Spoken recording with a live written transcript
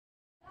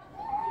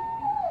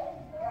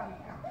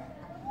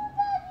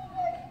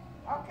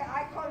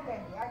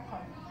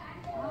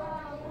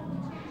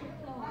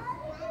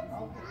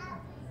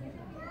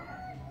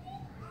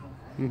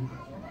Hey.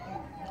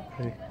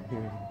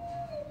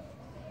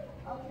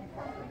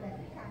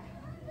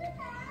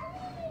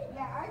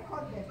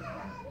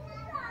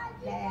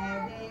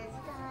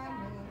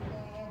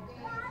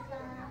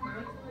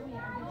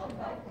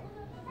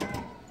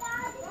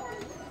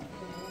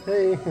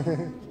 Hey.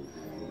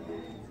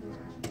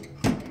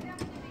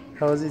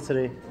 How was he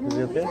today? Is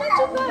he okay?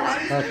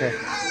 Okay.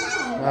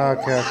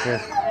 Okay.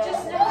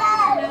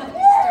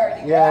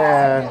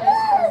 Yeah.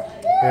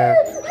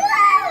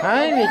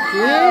 Hi,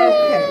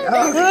 Mickey. Why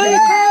are you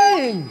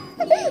crying?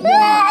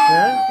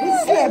 Yeah? He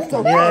slept,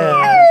 okay?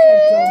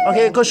 Yeah.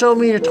 Okay, go show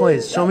me your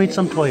toys. Show me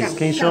some toys.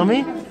 Can you show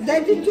me?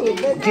 Daddy too.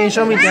 Can you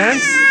show me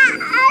dance?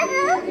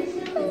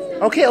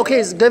 Okay,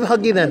 give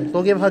Huggy then.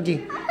 Go give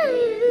Huggy.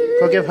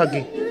 Go give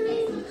Huggy.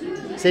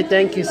 Say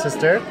thank you,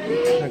 sister.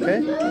 Okay?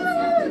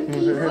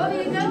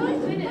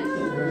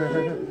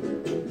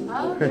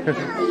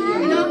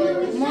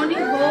 Morning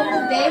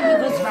whole day he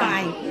was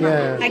fine.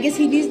 Yeah. I guess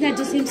he needs to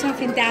adjust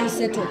himself in dance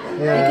settle.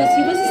 Yeah. Because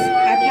he was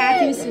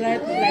he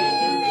slept like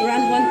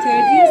around 1:30,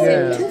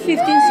 Yeah. so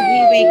 2:15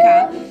 he wake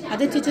up.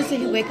 Other teachers say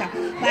he wake up.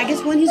 But I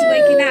guess when he's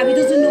waking up, he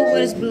doesn't know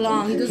where it's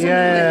belong. He doesn't know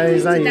Yeah, where,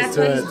 he's not so used that's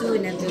to why it. he's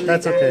doing it.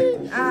 That's okay.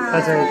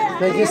 That's all right.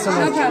 Thank you so No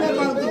much. problem.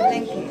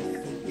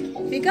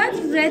 We got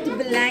red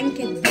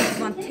blanket, big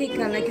one,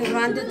 thicker, like a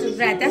rounded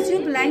red. That's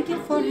your blanket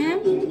for him?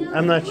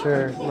 I'm not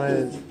sure.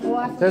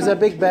 There's a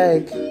big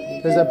bag.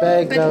 There's a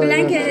bag. But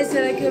blanket is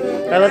like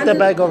a I left the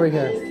bag over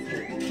here.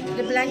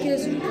 The blanket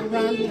is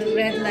round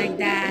red like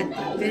that,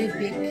 very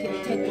big,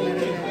 thick like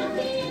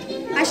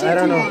that. I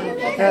don't know.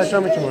 Yeah, show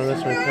me tomorrow.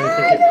 That's right.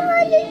 Thank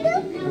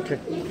you. Okay.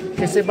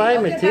 Okay, say bye,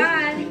 Mitty.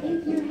 Bye.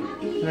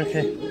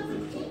 Okay.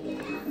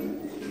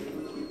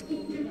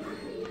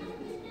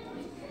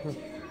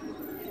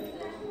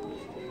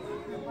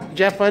 Did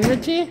you have fun,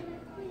 Mitty?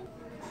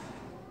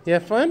 You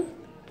have fun?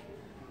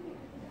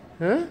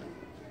 Huh?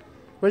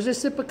 Where's your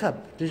sipper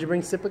cup? Did you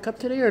bring sipper cup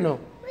today or no?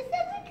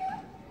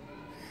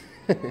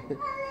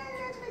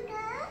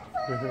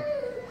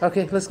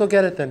 Okay, let's go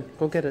get it then.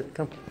 Go get it.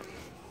 Come.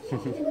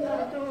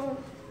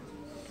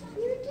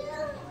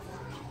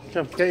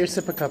 Come, get your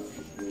sipper cup.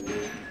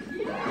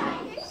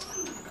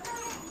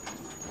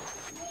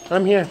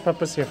 I'm here.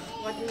 Papa's here.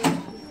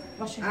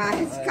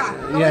 His cup.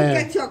 Go Yeah. and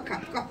get your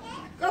cup.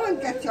 Go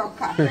and get your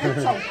cup.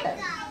 That's okay.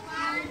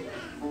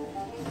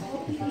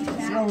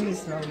 Slowly.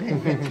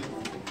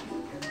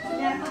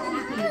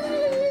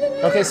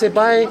 Okay, say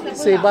bye.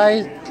 Say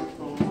bye.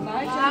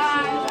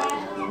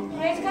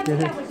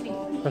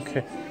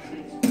 Okay.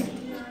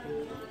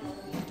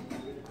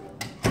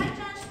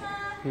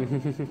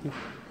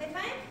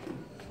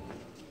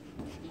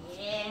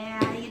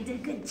 Yeah, you did a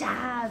good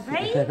job,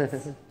 right?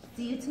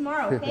 See you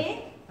tomorrow,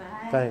 okay?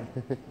 Bye. Bye.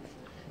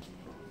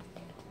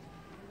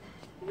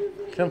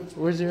 Come.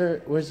 Where's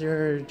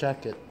your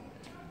jacket?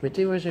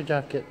 Mitty, where's your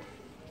jacket?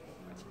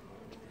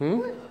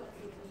 Hmm?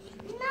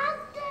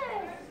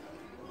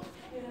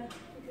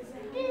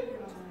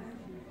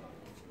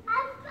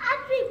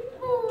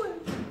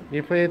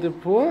 You played the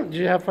pool? Did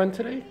you have fun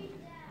today?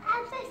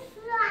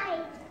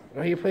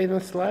 Oh, you played in the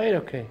slide?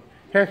 Okay.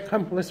 Here,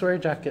 come. Let's wear a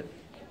jacket.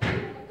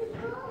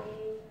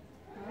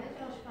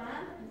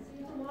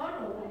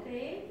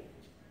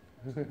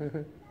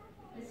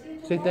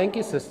 Say thank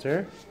you,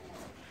 sister.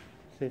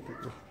 Say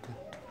thank you.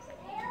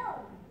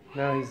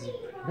 Now he's...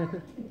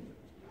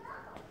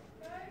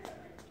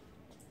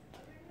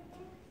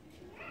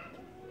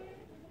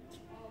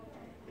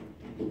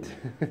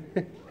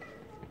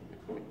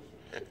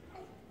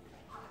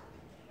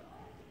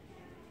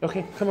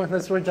 Okay, come on,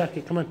 let's wear a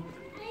jacket, come on.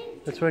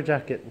 Let's wear a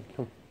jacket,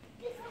 come.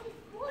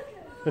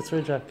 Let's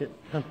wear a jacket,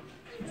 come.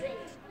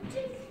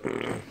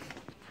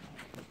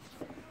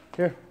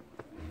 Here.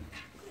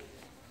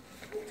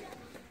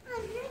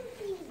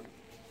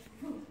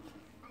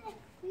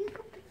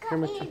 Here,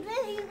 Mitchell.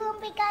 You gonna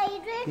pick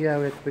Adrian? Yeah,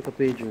 we have to pick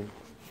up Adrian.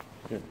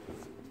 Yeah.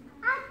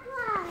 I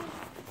cried.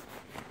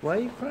 Why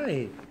are you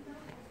crying?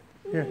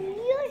 Here.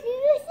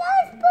 You saw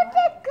us put